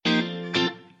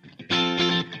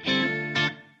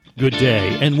Good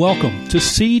day, and welcome to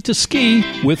Sea to Ski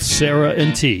with Sarah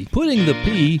and T, putting the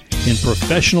P in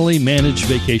professionally managed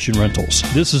vacation rentals.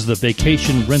 This is the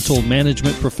Vacation Rental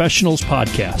Management Professionals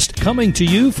Podcast, coming to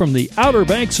you from the Outer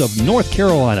Banks of North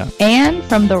Carolina. And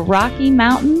from the Rocky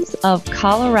Mountains of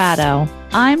Colorado.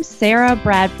 I'm Sarah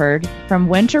Bradford from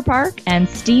Winter Park and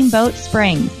Steamboat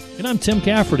Springs. And I'm Tim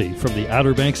Cafferty from the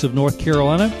Outer Banks of North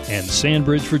Carolina and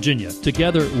Sandbridge, Virginia.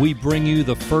 Together, we bring you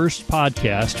the first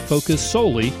podcast focused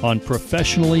solely on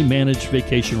professionally managed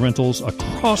vacation rentals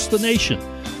across the nation,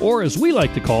 or as we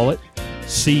like to call it,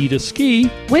 Sea to Ski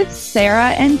with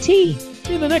Sarah and T.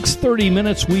 In the next 30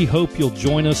 minutes, we hope you'll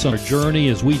join us on our journey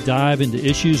as we dive into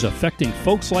issues affecting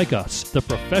folks like us, the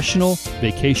professional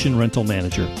vacation rental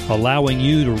manager, allowing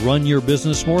you to run your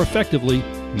business more effectively,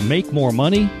 make more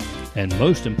money, and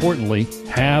most importantly,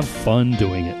 have fun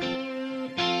doing it.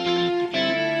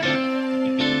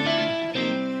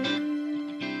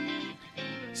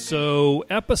 So,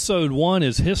 episode 1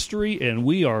 is history, and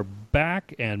we are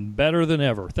back and better than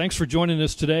ever. Thanks for joining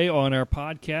us today on our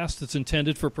podcast that's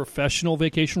intended for professional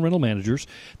vacation rental managers.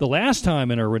 The last time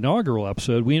in our inaugural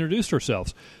episode, we introduced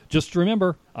ourselves. Just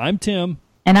remember, I'm Tim.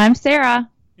 And I'm Sarah.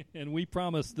 And we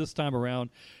promised this time around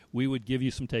we would give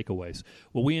you some takeaways.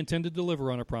 Well, we intend to deliver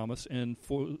on our promise, and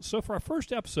for our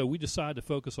first episode, we decided to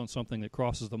focus on something that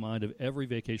crosses the mind of every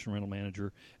vacation rental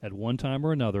manager at one time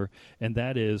or another, and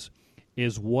that is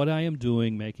what I am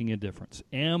doing making a difference?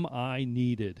 Am I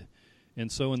needed?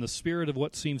 And so in the spirit of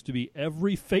what seems to be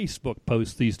every Facebook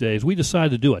post these days, we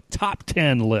decided to do a top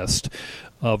 10 list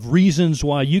of reasons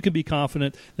why you can be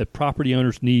confident that property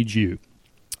owners need you.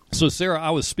 So, Sarah,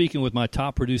 I was speaking with my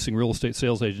top-producing real estate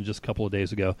sales agent just a couple of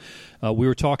days ago. We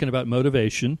were talking about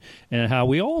motivation and how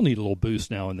we all need a little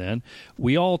boost now and then.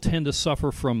 We all tend to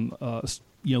suffer from,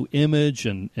 image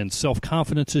and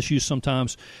self-confidence issues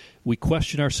sometimes. We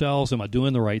question ourselves, am I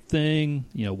doing the right thing?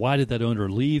 Why did that owner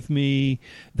leave me?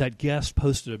 That guest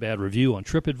posted a bad review on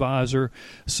TripAdvisor.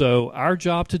 So our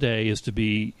job today is to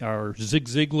be our Zig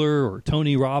Ziglar or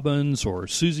Tony Robbins or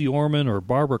Susie Orman or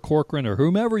Barbara Corcoran or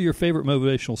whomever your favorite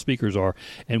motivational speakers are,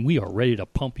 and we are ready to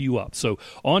pump you up. So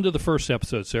on to the first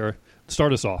episode, Sarah.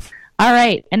 Start us off. All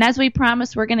right. And as we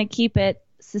promised, we're going to keep it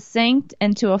succinct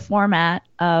into a format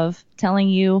of telling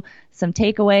you some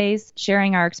takeaways,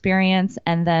 sharing our experience,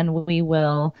 and then we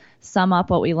will sum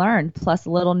up what we learned, plus a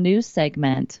little news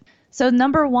segment. So the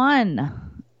number one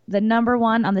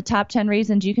on the top 10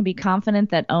 reasons you can be confident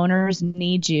that owners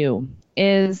need you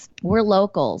is we're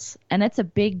locals. And it's a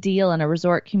big deal in a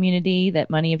resort community that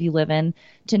many of you live in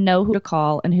to know who to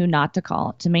call and who not to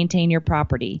call to maintain your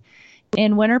property.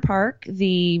 In Winter Park,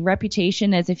 the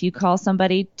reputation is if you call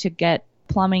somebody to get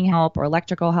plumbing help or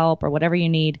electrical help or whatever you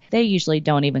need, they usually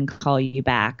don't even call you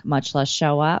back, much less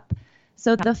show up.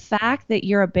 So the fact that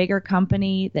you're a bigger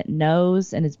company that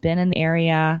knows and has been in the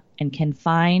area and can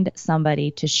find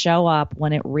somebody to show up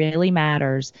when it really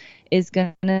matters is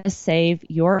going to save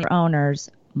your owners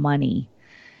money.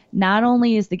 Not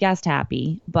only is the guest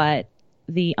happy, but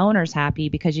the owner's happy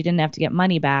because you didn't have to get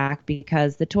money back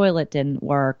because the toilet didn't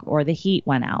work or the heat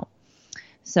went out.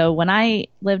 So when I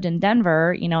lived in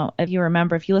Denver, if you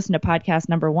remember, if you listen to podcast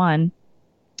number 1,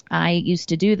 I used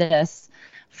to do this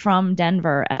from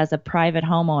Denver as a private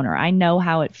homeowner. I know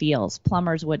how it feels.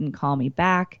 Plumbers wouldn't call me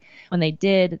back. When they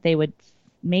did, they would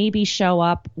maybe show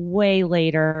up way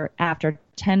later after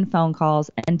 10 phone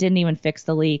calls and didn't even fix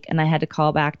the leak. And I had to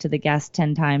call back to the guest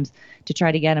 10 times to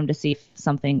try to get them to see if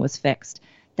something was fixed.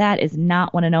 That is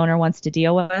not what an owner wants to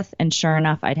deal with. And sure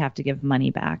enough, I'd have to give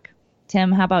money back.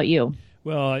 Tim, how about you?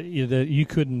 Well, you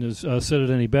couldn't have said it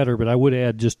any better, but I would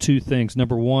add just two things.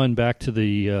 Number one, back to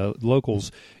the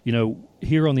locals.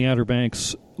 Here on the Outer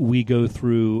Banks, we go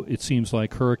through, it seems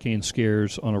like, hurricane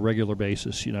scares on a regular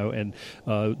basis, and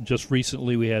just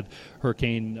recently we had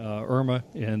Hurricane Irma,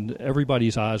 and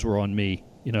everybody's eyes were on me.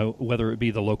 Whether it be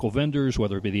the local vendors,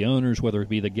 whether it be the owners, whether it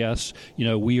be the guests,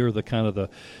 we are the kind of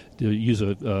to use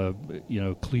a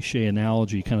cliche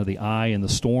analogy, kind of the eye in the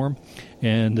storm.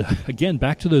 And again,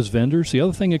 back to those vendors, the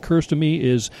other thing that occurs to me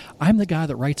is I'm the guy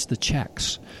that writes the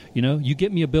checks. You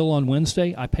get me a bill on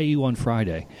Wednesday, I pay you on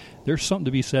Friday. There's something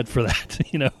to be said for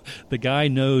that. The guy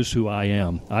knows who I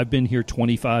am. I've been here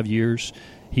 25 years.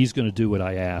 He's going to do what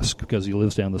I ask because he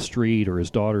lives down the street or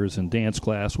his daughter is in dance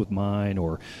class with mine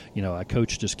or, I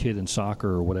coached his kid in soccer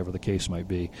or whatever the case might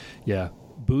be. Yeah,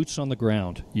 boots on the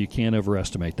ground. You can't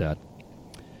overestimate that.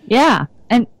 Yeah.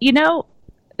 And,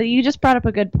 you just brought up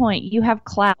a good point. You have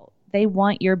clout. They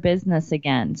want your business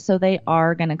again, so they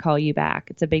are going to call you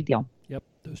back. It's a big deal. Yep.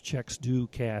 Those checks do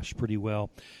cash pretty well.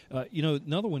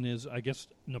 Another one is, I guess,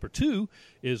 number 2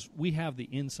 is we have the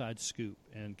inside scoop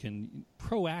and can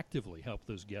proactively help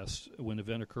those guests when an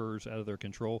event occurs out of their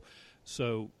control.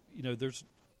 So, there's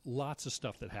lots of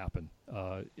stuff that happen.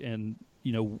 And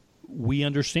we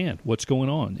understand what's going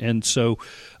on. And so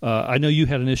I know you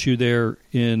had an issue there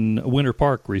in Winter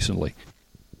Park recently.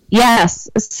 Yes.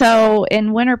 So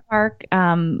in Winter Park,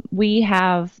 we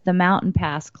have the Mountain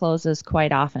Pass closes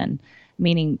quite often,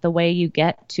 meaning the way you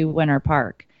get to Winter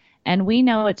Park. And we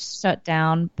know it's shut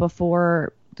down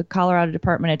before the Colorado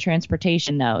Department of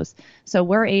Transportation knows. So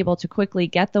we're able to quickly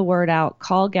get the word out,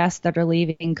 call guests that are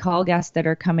leaving, call guests that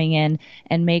are coming in,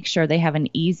 and make sure they have an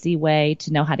easy way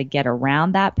to know how to get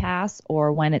around that pass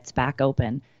or when it's back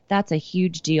open. That's a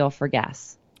huge deal for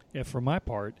guests. Yeah, for my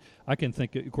part, I can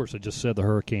think, of course, I just said the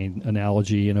hurricane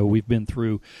analogy. We've been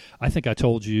through, I think I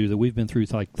told you that we've been through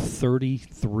like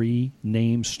 33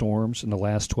 named storms in the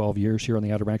last 12 years here on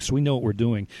the Outer Banks, so we know what we're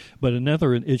doing. But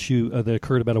another issue that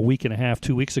occurred about a week and a half,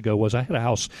 2 weeks ago, was I had a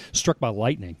house struck by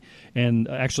lightning and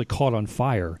actually caught on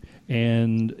fire.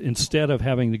 And instead of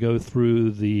having to go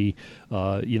through the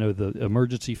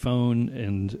emergency phone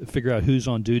and figure out who's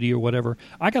on duty or whatever,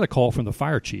 I got a call from the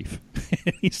fire chief.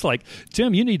 He's like,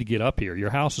 Tim, you need to get up here.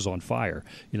 Your house is on fire.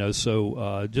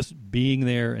 So just being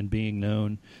there and being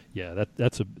known, yeah,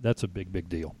 that's a big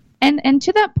deal. And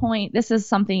to that point, this is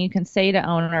something you can say to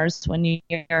owners when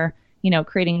you're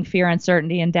creating fear,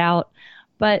 uncertainty, and doubt.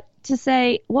 But to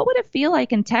say, what would it feel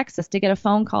like in Texas to get a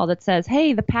phone call that says,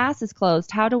 hey, the pass is closed.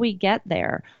 How do we get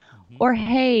there? Mm-hmm. Or,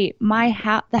 hey,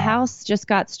 the house just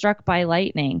got struck by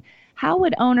lightning. How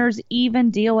would owners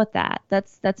even deal with that?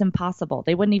 That's impossible.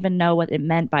 They wouldn't even know what it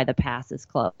meant by the pass is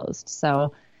closed.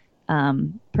 So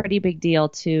pretty big deal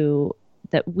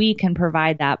that we can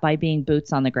provide that by being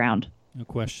boots on the ground. No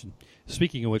question.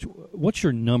 Speaking of which, what's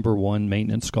your number 1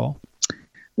 maintenance call?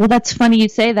 Well, that's funny you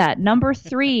say that. Number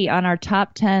 3 on our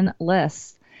top 10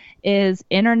 list is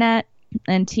internet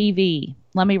and TV.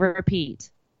 Let me repeat.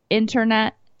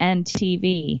 Internet and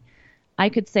TV. I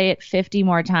could say it 50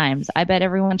 more times. I bet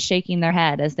everyone's shaking their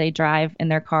head as they drive in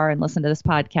their car and listen to this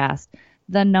podcast.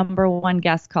 The number 1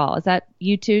 guest call. Is that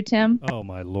you too, Tim? Oh,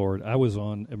 my Lord. I was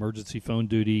on emergency phone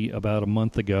duty about a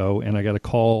month ago, and I got a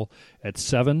call at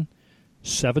 7,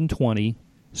 7:20,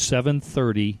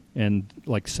 7:30, and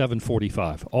like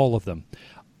 7:45, all of them.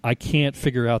 I can't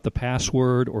figure out the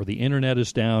password or the internet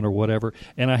is down or whatever,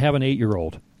 and I have an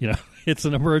 8-year-old. It's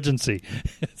an emergency.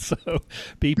 So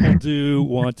people do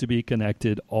want to be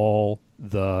connected all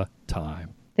the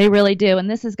time. They really do, and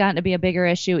this has gotten to be a bigger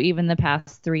issue even the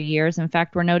past 3 years. In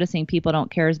fact, we're noticing people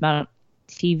don't care about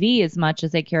TV as much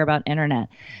as they care about internet.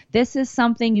 This is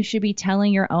something you should be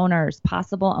telling your owners,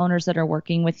 possible owners that are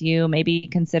working with you, maybe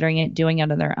considering doing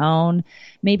it on their own,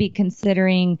 maybe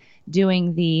considering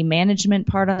doing the management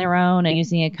part on their own and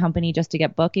using a company just to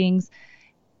get bookings.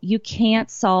 You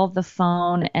can't solve the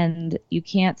phone and you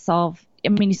can't solve the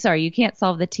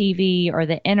TV or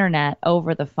the internet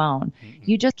over the phone. Mm-hmm.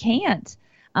 You just can't.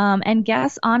 And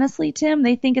guests, honestly, Tim,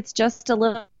 they think it's just a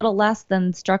little less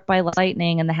than struck by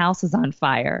lightning and the house is on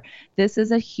fire. This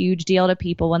is a huge deal to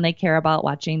people when they care about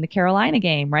watching the Carolina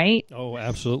game, right? Oh,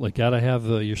 absolutely. Got to have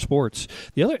your sports.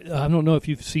 The other, I don't know if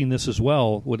you've seen this as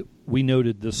well. What we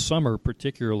noted this summer,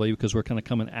 particularly because we're kind of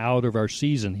coming out of our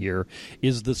season here,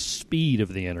 is the speed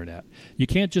of the internet. You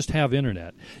can't just have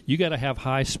internet. You got to have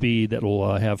high speed that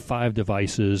will have 5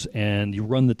 devices, and you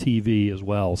run the TV as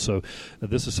well. So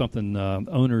this is something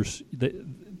owners, they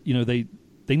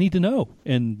need to know,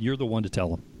 and you're the one to tell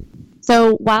them.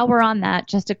 So while we're on that,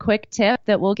 just a quick tip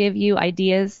that will give you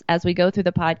ideas as we go through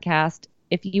the podcast.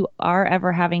 If you are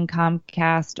ever having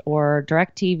Comcast or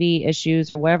DirecTV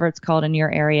issues, or whatever it's called in your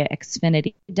area,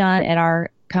 Xfinity, done at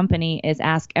our company is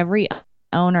ask every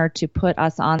owner to put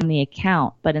us on the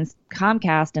account. But in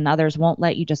Comcast and others won't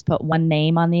let you just put one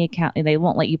name on the account. They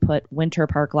won't let you put Winter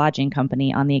Park Lodging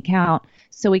Company on the account.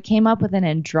 So we came up with an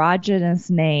androgynous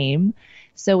name.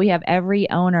 So we have every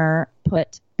owner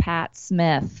put Pat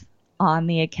Smith on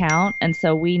the account, and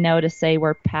so we know to say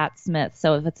we're Pat Smith.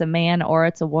 So if it's a man or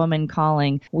it's a woman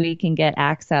calling, we can get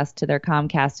access to their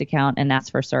Comcast account and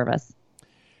ask for service.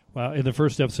 Well, in the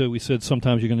first episode, we said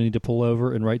sometimes you're going to need to pull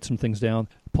over and write some things down.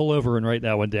 Pull over and write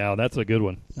that one down. That's a good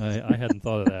one. I hadn't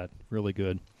thought of that. Really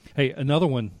good. Hey, another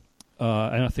one,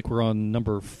 and I think we're on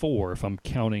number 4, if I'm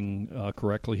counting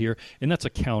correctly here, and that's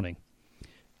accounting.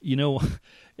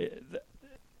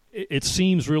 It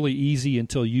seems really easy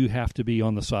until you have to be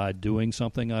on the side doing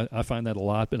something. I find that a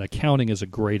lot, but accounting is a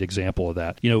great example of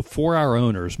that. For our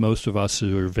owners, most of us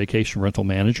who are vacation rental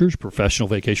managers, professional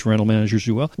vacation rental managers,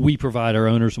 we provide our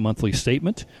owners a monthly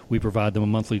statement. We provide them a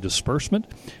monthly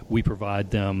disbursement. We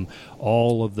provide them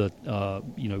all of the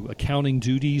accounting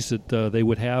duties that they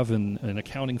would have in an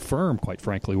accounting firm, quite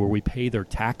frankly, where we pay their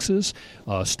taxes,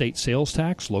 state sales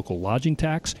tax, local lodging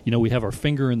tax. We have our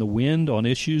finger in the wind on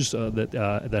issues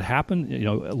that happen.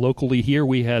 Locally here,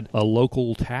 we had a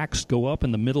local tax go up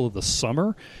in the middle of the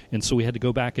summer, and so we had to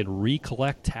go back and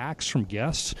recollect tax from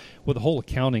guests. With the whole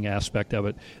accounting aspect of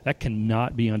it, that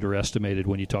cannot be underestimated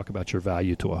when you talk about your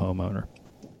value to a homeowner.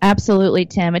 Absolutely,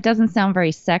 Tim. It doesn't sound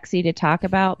very sexy to talk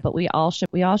about, but we all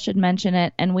should mention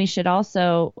it, and we should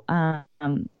also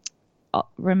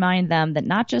remind them that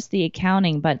not just the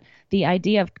accounting, but the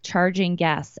idea of charging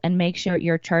guests, and make sure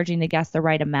you're charging the guests the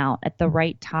right amount at the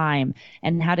right time,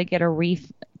 and how to get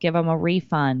give them a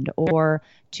refund, or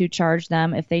to charge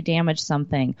them if they damage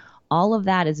something. All of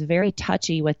that is very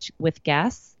touchy with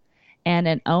guests, and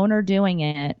an owner doing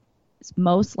it is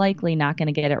most likely not going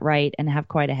to get it right and have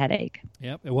quite a headache.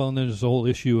 Yep. Well, and there's the whole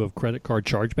issue of credit card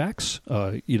chargebacks.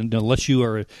 Unless you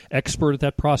are an expert at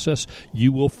that process,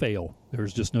 you will fail.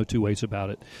 There's just no two ways about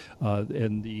it.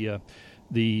 And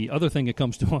the other thing that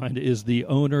comes to mind is the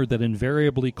owner that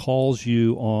invariably calls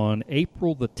you on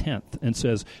April the 10th and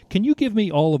says, "Can you give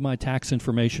me all of my tax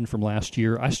information from last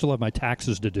year? I still have my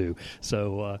taxes to do."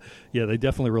 So, they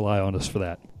definitely rely on us for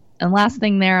that. And last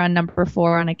thing there on number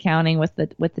 4 on accounting with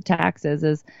the taxes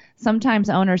is sometimes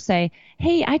owners say,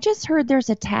 "Hey, I just heard there's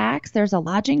a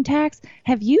lodging tax.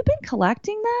 Have you been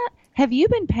collecting that? Have you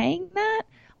been paying that?"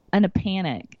 And a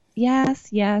panic.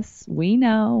 Yes, we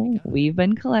know. We've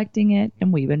been collecting it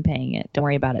and we've been paying it. Don't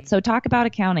worry about it. So talk about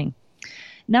accounting.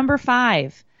 Number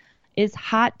 5 is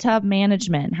hot tub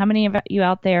management. How many of you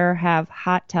out there have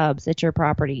hot tubs at your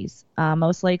properties?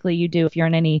 Most likely you do if you're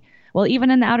in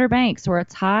even in the Outer Banks where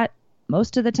it's hot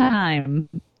most of the time,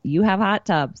 you have hot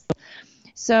tubs.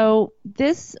 So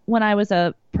when I was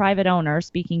a private owner,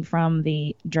 speaking from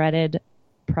the dreaded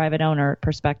private owner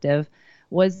perspective,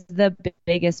 was the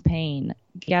biggest pain.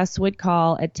 Guests would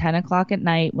call at 10 o'clock at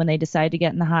night when they decided to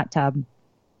get in the hot tub,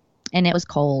 and it was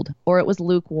cold, or it was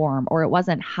lukewarm, or it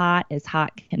wasn't hot as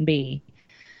hot can be.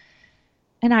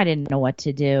 And I didn't know what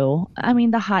to do. I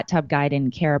mean, the hot tub guy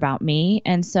didn't care about me,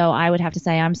 and so I would have to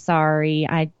say, "I'm sorry,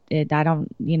 I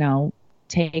don't,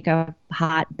 take a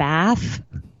hot bath."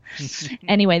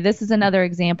 Anyway, this is another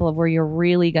example of where you're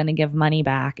really going to give money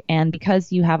back. And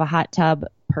because you have a hot tub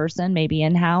person, maybe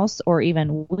in-house, or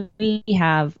even we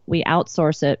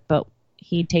outsource it, but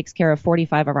he takes care of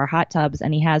 45 of our hot tubs,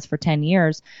 and he has for 10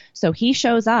 years. So he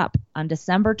shows up on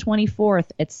December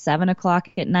 24th at 7 o'clock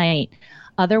at night.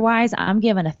 Otherwise, I'm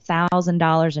giving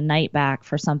 $1,000 a night back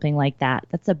for something like that.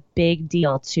 That's a big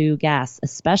deal to guests,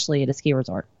 especially at a ski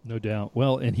resort. No doubt.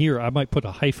 Well, and here I might put a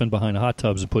hyphen behind hot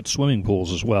tubs and put swimming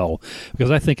pools as well,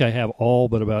 because I think I have all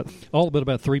but about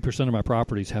 3% of my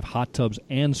properties have hot tubs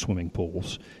and swimming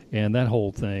pools. And that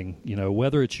whole thing,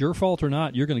 whether it's your fault or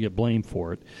not, you're going to get blamed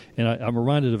for it. And I'm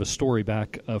reminded of a story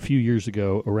back a few years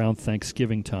ago around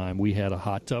Thanksgiving time. We had a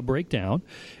hot tub breakdown,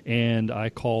 and I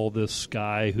call this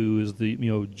guy who is the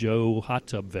Joe hot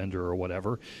tub vendor or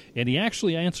whatever, and he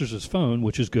actually answers his phone,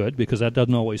 which is good because that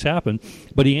doesn't always happen.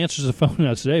 But he answers the phone, and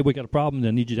I say, "Hey, we got a problem.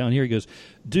 I need you down here." He goes,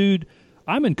 "Dude,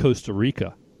 I'm in Costa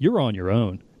Rica. You're on your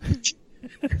own."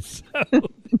 So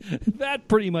that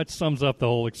pretty much sums up the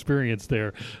whole experience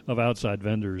there of outside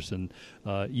vendors. And,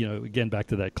 again, back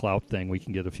to that clout thing, we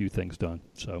can get a few things done.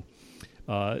 So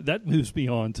that moves me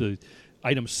on to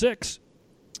item 6.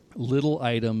 Little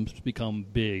items become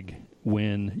big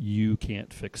when you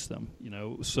can't fix them.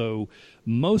 So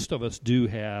most of us do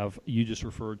have, you just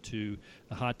referred to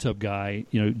a hot tub guy,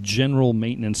 general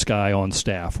maintenance guy on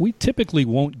staff. We typically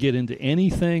won't get into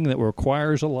anything that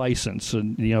requires a license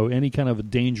and, any kind of a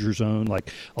danger zone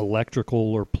like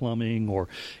electrical or plumbing or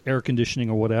air conditioning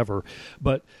or whatever.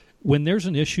 But when there's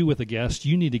an issue with a guest,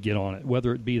 you need to get on it,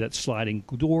 whether it be that sliding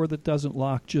door that doesn't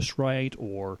lock just right,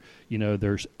 or,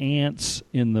 there's ants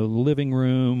in the living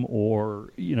room,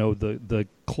 or, the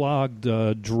clogged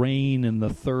drain in the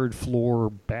third floor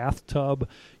bathtub.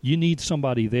 You need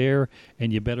somebody there,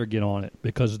 and you better get on it,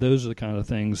 because those are the kind of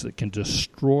things that can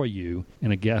destroy you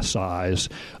in a guest's eyes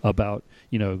about,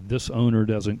 this owner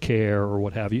doesn't care or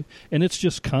what have you. And it's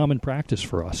just common practice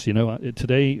for us.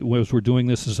 Today, as we're doing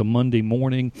this, is a Monday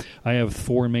morning. I have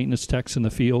 4 maintenance techs in the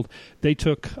field. They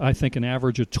took, I think, an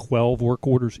average of 12 work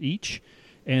orders each.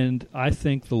 And I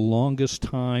think the longest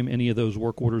time any of those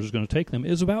work orders is going to take them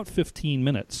is about 15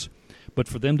 minutes. but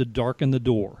for them to darken the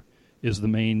door is the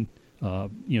main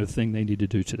thing they need to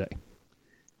do today.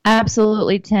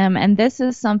 Absolutely, Tim. And this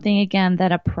is something, again,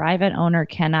 that a private owner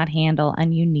cannot handle,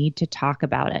 and you need to talk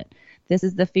about it. This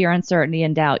is the fear, uncertainty,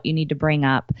 and doubt you need to bring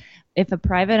up. If a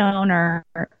private owner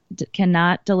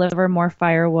cannot deliver more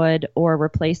firewood or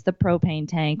replace the propane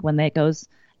tank when it goes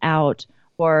out,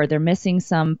 or they're missing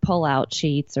some pull-out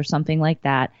sheets or something like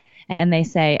that, and they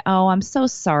say, "Oh, I'm so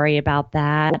sorry about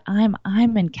that.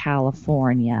 I'm in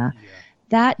California." Yeah.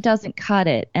 That doesn't cut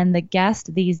it. And the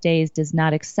guest these days does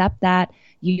not accept that.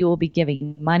 You will be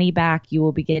giving money back. You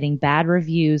will be getting bad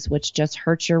reviews, which just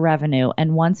hurts your revenue.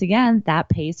 And once again, that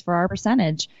pays for our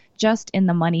percentage just in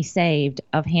the money saved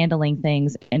of handling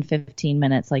things in 15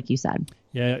 minutes, like you said.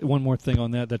 Yeah, one more thing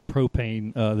on that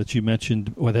propane that you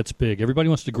mentioned, well, that's big. Everybody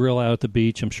wants to grill out at the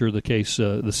beach. I'm sure the case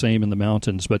the same in the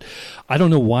mountains. But I don't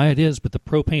know why it is, but the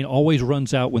propane always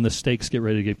runs out when the steaks get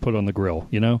ready to get put on the grill.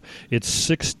 It's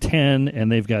 6:10,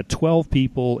 and they've got 12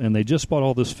 people, and they just bought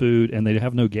all this food, and they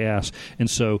have no gas. And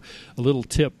so a little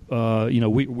tip,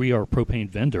 we are a propane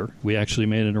vendor. We actually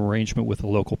made an arrangement with a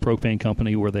local propane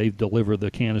company where they deliver the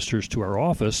canisters to our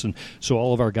office, and so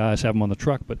all of our guys have them on the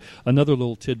truck. But another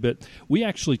little tidbit, we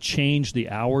actually changed the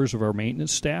hours of our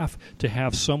maintenance staff to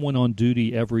have someone on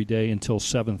duty every day until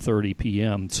 7:30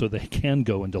 p.m. so they can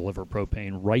go and deliver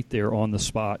propane right there on the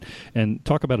spot. And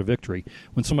talk about a victory.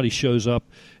 When somebody shows up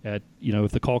at,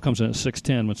 if the call comes in at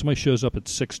 6:10, when somebody shows up at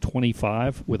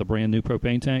 6:25 with a brand new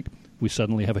propane tank, we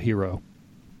suddenly have a hero.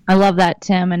 I love that,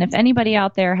 Tim. And if anybody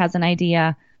out there has an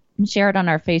idea, share it on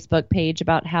our Facebook page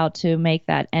about how to make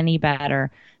that any better,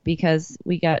 because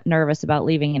we got nervous about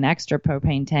leaving an extra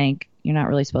propane tank. You're not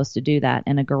really supposed to do that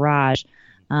in a garage.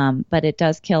 But it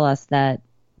does kill us that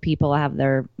people have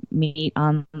their meat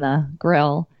on the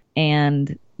grill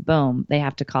and boom, they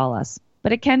have to call us.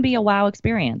 But it can be a wow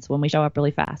experience when we show up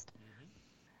really fast.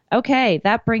 Okay,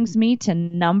 that brings me to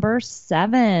number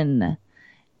 7.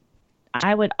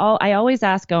 I always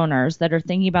ask owners that are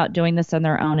thinking about doing this on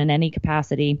their own in any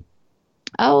capacity,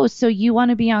 "Oh, so you want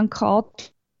to be on call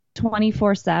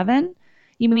 24/7?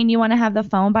 You mean you want to have the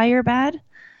phone by your bed?"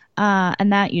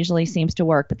 And that usually seems to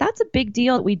work. But that's a big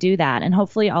deal that we do that. And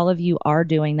hopefully all of you are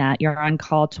doing that. You're on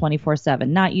call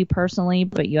 24/7. Not you personally,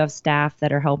 but you have staff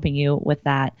that are helping you with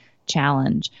that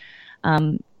challenge.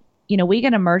 We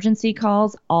get emergency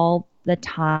calls all the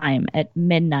time at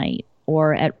midnight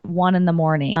or at 1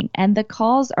 a.m. And the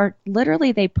calls are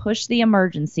literally, they push the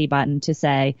emergency button to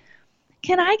say,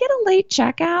 "Can I get a late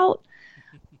checkout?"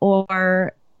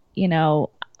 Or,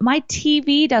 "My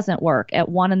TV doesn't work at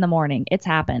 1 a.m. It's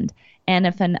happened. And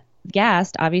if a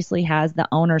guest obviously has the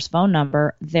owner's phone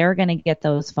number, they're going to get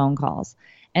those phone calls.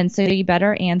 And so you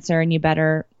better answer, and you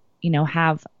better,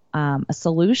 have a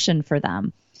solution for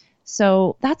them.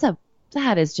 So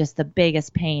that is just the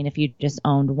biggest pain if you just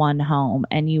owned one home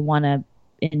and you want to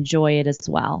enjoy it as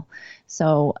well.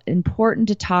 So important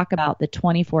to talk about the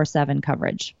 24/7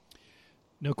 coverage.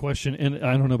 No question. And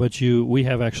I don't know about you, we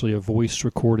have actually a voice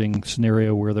recording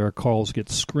scenario where their calls get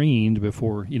screened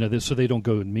before, so they don't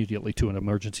go immediately to an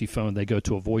emergency phone. They go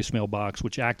to a voicemail box,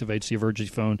 which activates the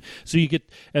emergency phone. So you get,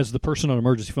 as the person on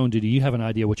emergency phone duty, you have an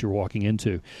idea what you're walking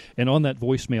into. And on that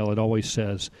voicemail, it always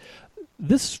says,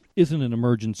 "This isn't an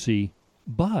emergency,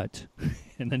 but,"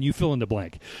 and then you fill in the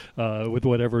blank with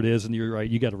whatever it is, and you're right,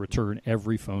 you got to return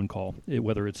every phone call,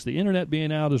 whether it's the internet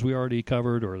being out, as we already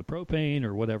covered, or the propane,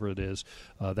 or whatever it is.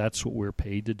 That's what we're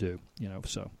paid to do,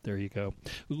 so there you go.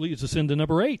 It leads us into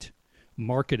number 8,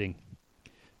 marketing.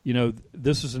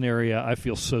 This is an area I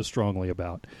feel so strongly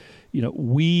about.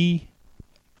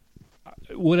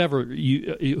 Whoever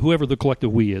the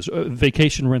collective we is,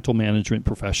 vacation rental management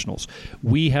professionals,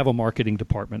 we have a marketing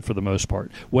department for the most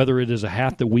part. Whether it is a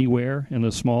hat that we wear in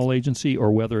a small agency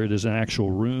or whether it is an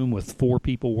actual room with 4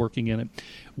 people working in it,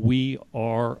 we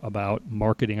are about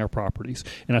marketing our properties.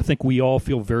 And I think we all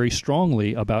feel very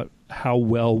strongly about how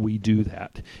well we do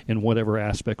that in whatever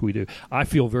aspect we do. I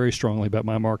feel very strongly about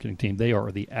my marketing team. They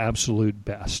are the absolute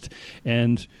best.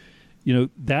 And,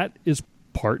 that is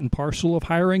part and parcel of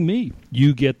hiring me.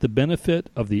 You get the benefit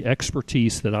of the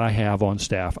expertise that I have on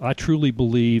staff. I truly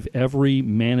believe every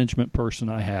management person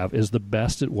I have is the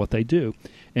best at what they do.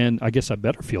 And I guess I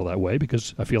better feel that way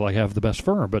because I feel like I have the best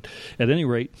firm. But at any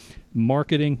rate,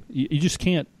 marketing, you just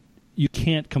can't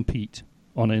compete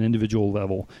on an individual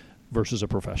level versus a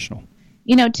professional.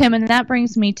 Tim, and that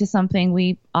brings me to something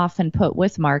we often put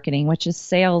with marketing, which is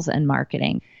sales and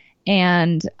marketing.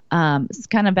 And it's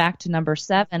kind of back to number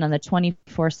 7 on the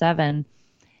 24/7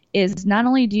 is not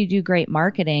only do you do great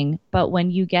marketing, but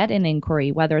when you get an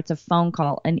inquiry, whether it's a phone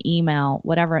call, an email,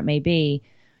 whatever it may be,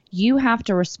 you have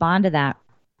to respond to that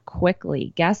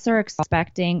quickly. Guests are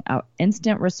expecting an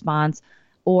instant response,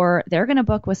 or they're going to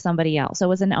book with somebody else.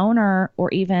 So as an owner, or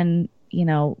even,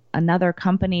 another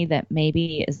company that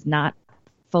maybe is not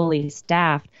fully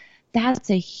staffed, that's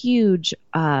a huge,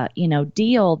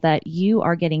 deal that you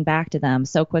are getting back to them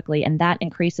so quickly. And that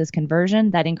increases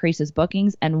conversion, that increases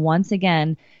bookings, and once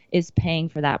again is paying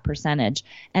for that percentage.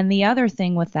 And the other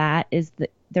thing with that is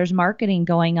that there's marketing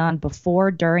going on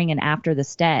before, during, and after the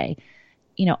stay.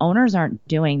 Owners aren't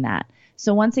doing that.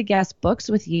 So once a guest books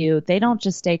with you, they don't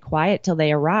just stay quiet till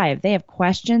they arrive. They have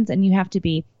questions, and you have to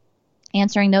be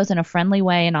answering those in a friendly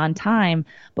way and on time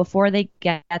before they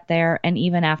get there and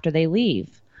even after they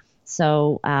leave.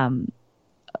 So a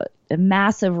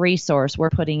massive resource we're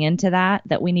putting into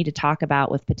that we need to talk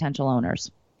about with potential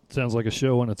owners. Sounds like a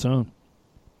show on its own.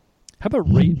 How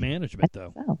about rate management,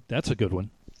 though? So. That's a good one.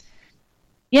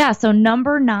 Yeah, so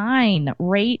number 9,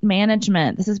 rate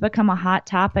management. This has become a hot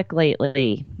topic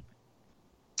lately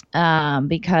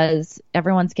because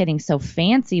everyone's getting so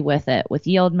fancy with it, with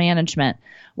yield management.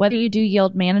 Whether you do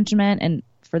yield management, and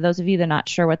for those of you that are not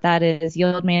sure what that is,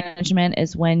 yield management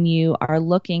is when you are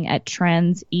looking at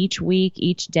trends each week,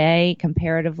 each day,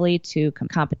 comparatively to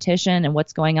competition and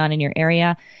what's going on in your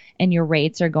area, and your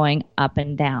rates are going up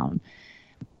and down.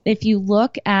 If you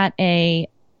look at a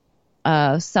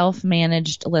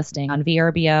self-managed listing on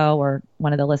VRBO or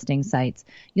one of the listing sites,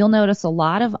 you'll notice a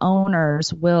lot of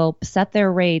owners will set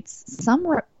their rates. Some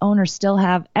owners still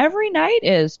have every night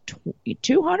is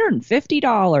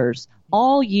 $250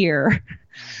 all year.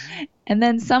 And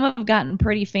then some have gotten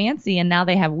pretty fancy, and now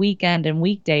they have weekend and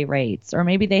weekday rates, or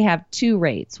maybe they have 2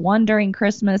 rates, one during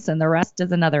Christmas and the rest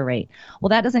is another rate. Well,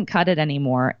 that doesn't cut it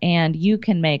anymore, and you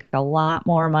can make a lot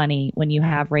more money when you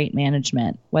have rate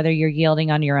management, whether you're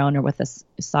yielding on your own or with a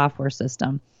software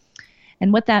system.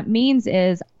 And what that means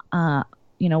is,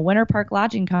 Winter Park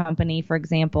Lodging Company, for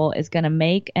example, is going to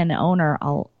make an owner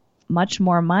much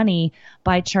more money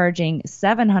by charging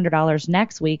 $700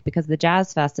 next week because the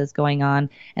Jazz Fest is going on,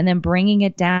 and then bringing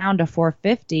it down to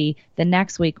 $450 the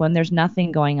next week when there's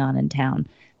nothing going on in town.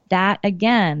 That,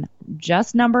 again,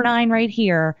 just number 9 right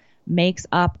here, makes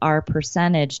up our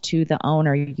percentage to the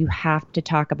owner. You have to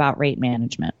talk about rate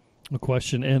management. No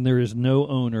question, and there is no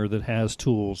owner that has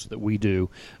tools that we do.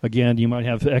 Again, you might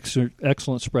have excellent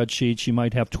spreadsheets. You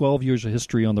might have 12 years of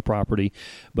history on the property,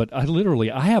 but I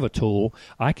have a tool.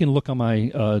 I can look on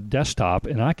my desktop,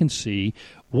 and I can see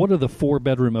what are the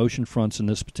 4-bedroom oceanfronts in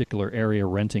this particular area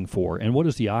renting for, and what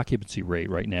is the occupancy rate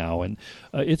right now? And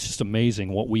it's just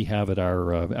amazing what we have at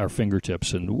our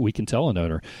fingertips, and we can tell an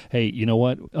owner, hey, you know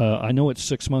what? I know it's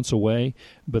 6 months away,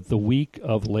 but the week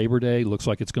of Labor Day looks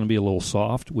like it's going to be a little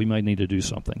soft. We might need to do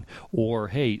something. Or,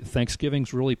 hey,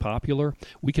 Thanksgiving's really popular.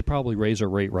 We could probably raise our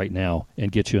rate right now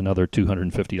and get you another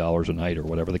 $250 a night or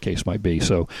whatever the case might be.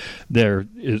 So there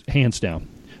is, hands down,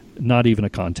 not even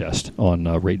a contest on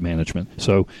rate management.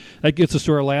 So that gets us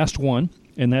to our last one,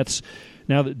 and that's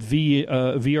now that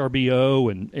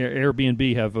VRBO and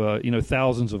Airbnb have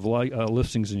thousands of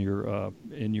listings in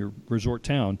your resort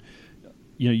town.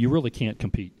 You really can't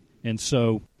compete. And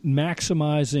so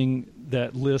maximizing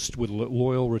that list with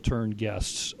loyal return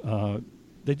guests,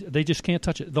 they just can't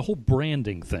touch it. The whole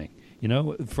branding thing,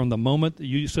 from the moment that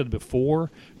you said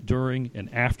before, during,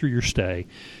 and after your stay,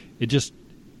 it just,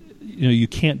 you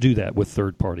can't do that with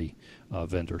third-party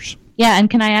vendors. Yeah, and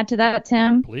can I add to that,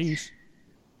 Tim? Please.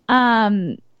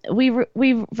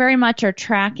 We very much are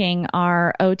tracking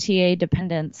our OTA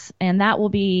dependence, and that will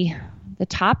be the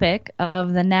topic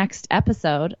of the next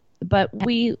episode. But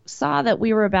we saw that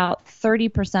we were about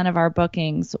 30% of our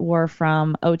bookings were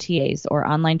from OTAs, or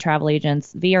online travel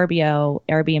agents, VRBO,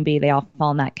 Airbnb, they all fall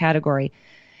in that category.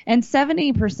 And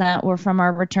 70% were from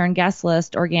our return guest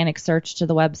list, organic search to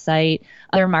the website,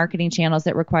 other marketing channels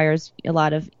that requires a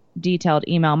lot of detailed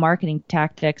email marketing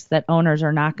tactics that owners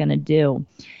are not going to do.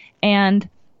 And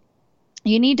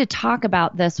you need to talk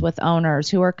about this with owners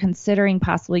who are considering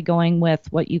possibly going with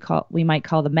what we might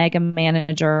call the mega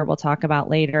manager, we'll talk about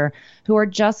later, who are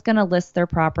just going to list their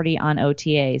property on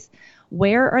OTAs.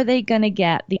 Where are they going to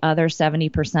get the other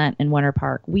 70% in Winter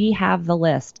Park? We have the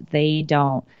list. They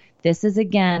don't. This is,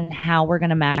 again, how we're going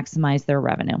to maximize their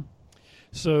revenue.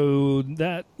 So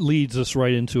that leads us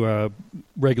right into a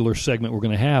regular segment we're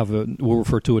going to have. We'll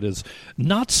refer to it as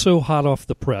Not So Hot Off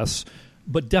the Press,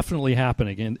 but definitely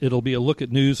happening, and it'll be a look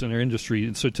at news in our industry.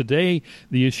 And so today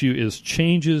the issue is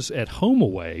changes at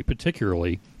HomeAway,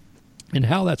 particularly, and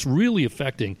how that's really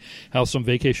affecting how some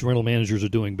vacation rental managers are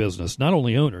doing business. Not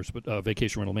only owners, but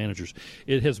vacation rental managers.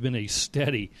 It has been a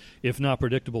steady, if not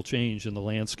predictable, change in the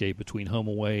landscape between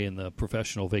HomeAway and the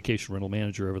professional vacation rental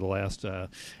manager over the last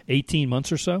 18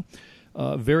 months or so.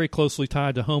 very closely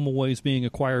tied to HomeAways being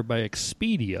acquired by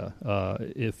Expedia,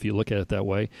 if you look at it that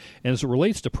way. And as it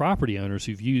relates to property owners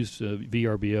who've used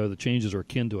VRBO, the changes are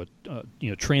akin to a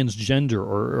transgender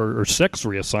or sex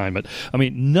reassignment. I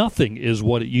mean, nothing is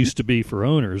what it used to be for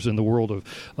owners in the world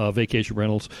of vacation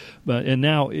rentals. And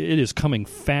now it is coming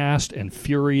fast and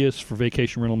furious for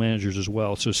vacation rental managers as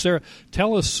well. So, Sarah,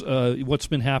 tell us what's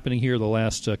been happening here the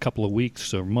last couple of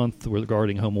weeks or month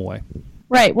regarding HomeAway.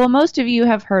 Right. Well, most of you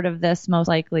have heard of this, most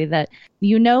likely, that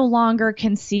you no longer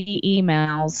can see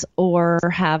emails or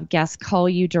have guests call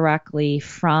you directly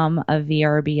from a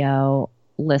VRBO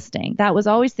listing. That was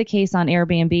always the case on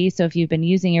Airbnb. So if you've been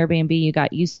using Airbnb, you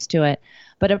got used to it.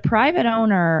 But a private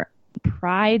owner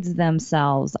prides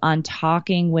themselves on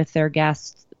talking with their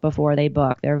guests before they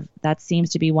book. That seems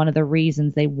to be one of the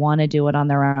reasons they want to do it on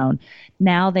their own.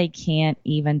 Now they can't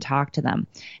even talk to them.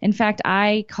 In fact,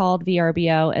 I called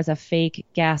VRBO as a fake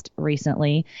guest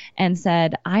recently and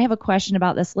said, I have a question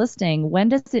about this listing. When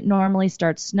does it normally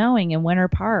start snowing in Winter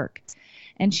Park?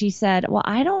 And she said, well,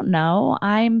 I don't know.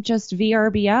 I'm just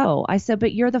VRBO. I said,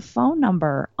 but you're the phone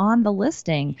number on the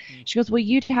listing. She goes, well,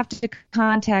 you'd have to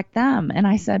contact them. And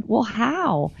I said, well,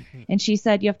 how? And she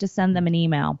said, you have to send them an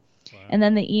email. And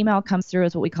then the email comes through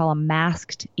as what we call a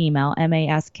masked email,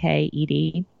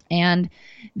 MASKED. And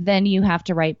then you have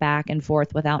to write back and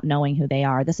forth without knowing who they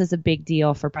are. This is a big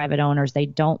deal for private owners. They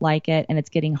don't like it, and it's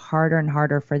getting harder and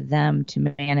harder for them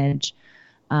to manage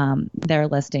their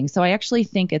listings. So I actually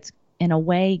think it's, in a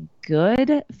way,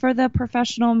 good for the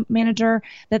professional manager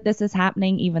that this is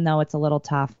happening, even though it's a little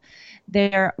tough.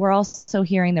 We're also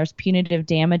hearing there's punitive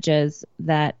damages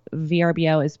that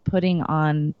VRBO is putting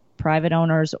on private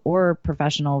owners or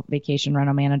professional vacation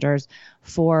rental managers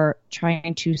for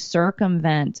trying to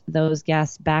circumvent those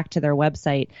guests back to their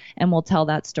website. And we'll tell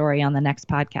that story on the next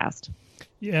podcast.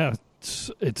 Yeah,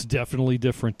 it's definitely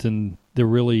different, and they're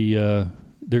really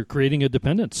they're creating a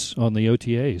dependence on the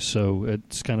OTAs, so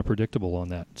it's kind of predictable on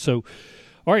that. So,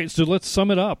 all right, so let's sum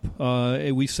it up.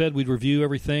 We said we'd review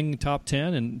everything, top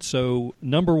 10, and so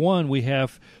number 1, we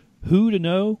have who to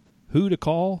know, who to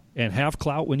call, and have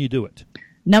clout when you do it.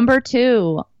 Number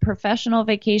 2, professional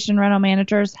vacation rental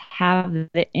managers have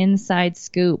the inside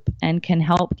scoop and can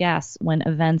help guests when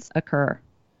events occur.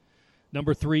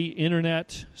 Number 3,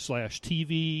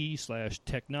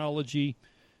 internet/TV/technology.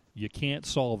 You can't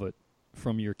solve it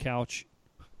from your couch.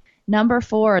 Number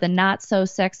 4, the not so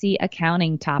sexy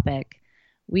accounting topic.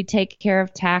 We take care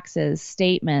of taxes,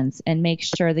 statements, and make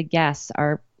sure the guests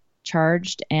are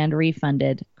charged and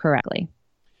refunded correctly.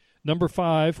 Number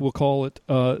 5, we'll call it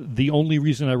the only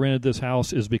reason I rented this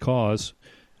house is because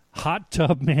hot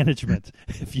tub management.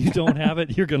 If you don't have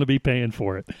it, you're going to be paying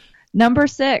for it. Number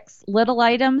 6, little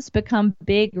items become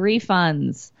big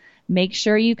refunds. Make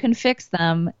sure you can fix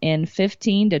them in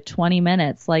 15 to 20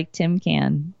 minutes like Tim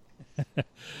can.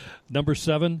 Number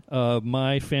 7,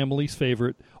 my family's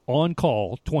favorite, on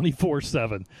call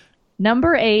 24/7.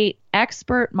 Number 8,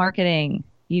 expert marketing.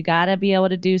 You got to be able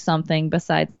to do something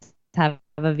besides have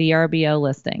a VRBO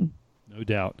listing. No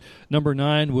doubt. Number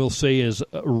 9, we'll say, is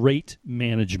rate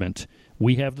management.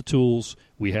 We have the tools.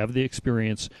 We have the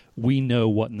experience. We know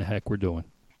what in the heck we're doing.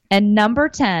 And number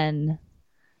 10,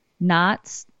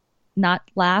 what's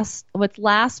last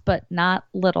but not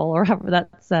little, or however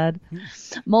that's said.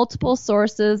 Multiple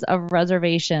sources of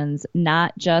reservations,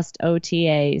 not just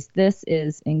OTAs. This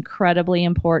is incredibly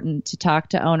important to talk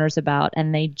to owners about,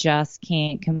 and they just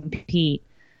can't compete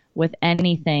with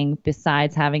anything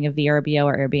besides having a VRBO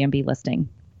or Airbnb listing.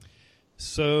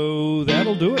 So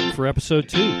that'll do it for episode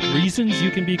 2. Reasons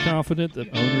you can be confident that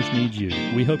owners need you.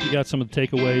 We hope you got some of the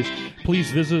takeaways.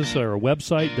 Please visit us at our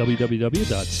website,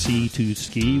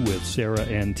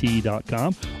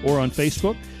 www.c2skiwithsarahnt.com, or on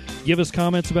Facebook. Give us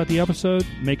comments about the episode,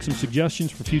 make some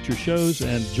suggestions for future shows,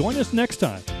 and join us next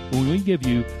time when we give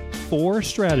you 4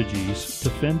 strategies to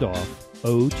fend off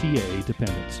OTA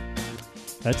dependence.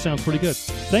 That sounds pretty good.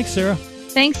 Thanks, Sarah.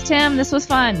 Thanks, Tim. This was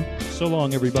fun. So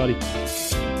long, everybody.